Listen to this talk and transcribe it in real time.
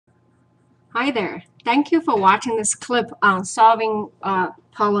Hi there. Thank you for watching this clip on solving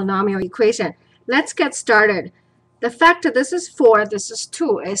polynomial equation. Let's get started. The fact that this is 4, this is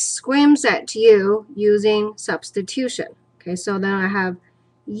 2, it screams at you using substitution. Okay, so then I have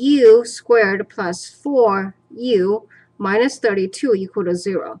u squared plus 4u minus 32 equal to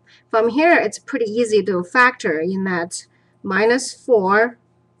 0. From here, it's pretty easy to factor in that minus 4u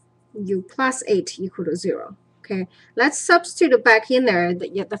plus 8 equal to 0. Okay, let's substitute back in there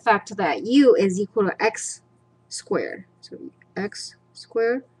the fact that u is equal to x squared. So x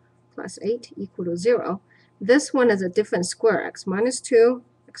squared plus 8 equal to 0. This one is a different square, x minus 2,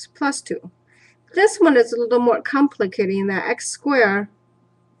 x plus 2. This one is a little more complicated in that x squared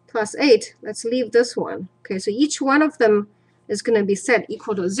plus 8. Let's leave this one. Okay, so each one of them is going to be set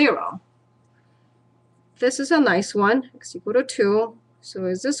equal to 0. This is a nice one, x equal to 2. So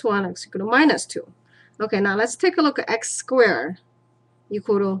is this one x equal to minus 2. Okay, now let's take a look at x squared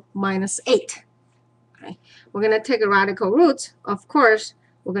equal to minus 8. Okay, we're going to take a radical root. Of course,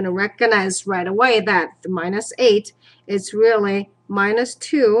 we're going to recognize right away that the minus 8 is really minus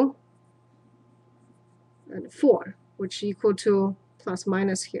 2 and 4, which equal to plus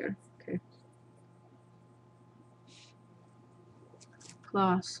minus here. Okay,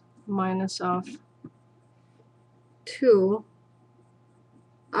 plus minus of 2i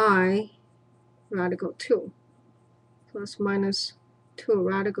radical 2 plus minus 2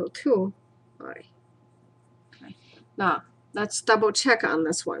 radical 2i. Okay. Now, let's double check on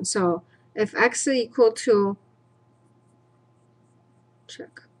this one. So if x is equal to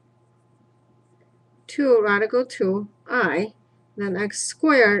 2 radical 2i, then x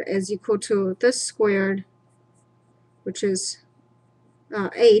squared is equal to this squared, which is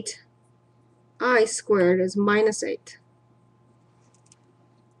 8. I squared is minus 8.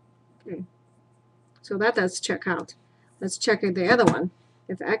 Okay. So that does check out. Let's check the other one.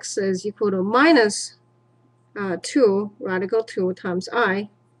 If x is equal to minus 2 radical 2 times I,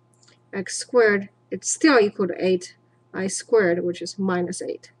 x squared, it's still equal to 8 I squared, which is minus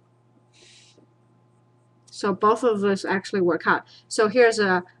 8. So both of those actually work out. So here's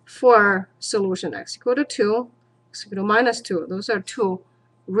a 4 solution, x equal to 2, x equal to minus 2. Those are two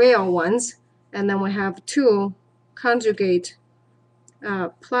real ones. And then we have 2 conjugate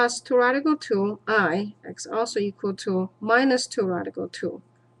plus 2 radical 2i, x also equal to minus 2 radical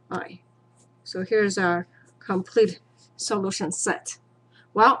 2i. So here's our complete solution set.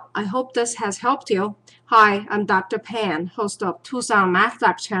 Well, I hope this has helped you. Hi, I'm Dr. Pan, host of Tucson Math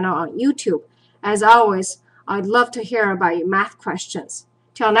Lab channel on YouTube. As always, I'd love to hear about your math questions.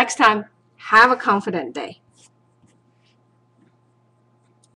 Till next time, have a confident day.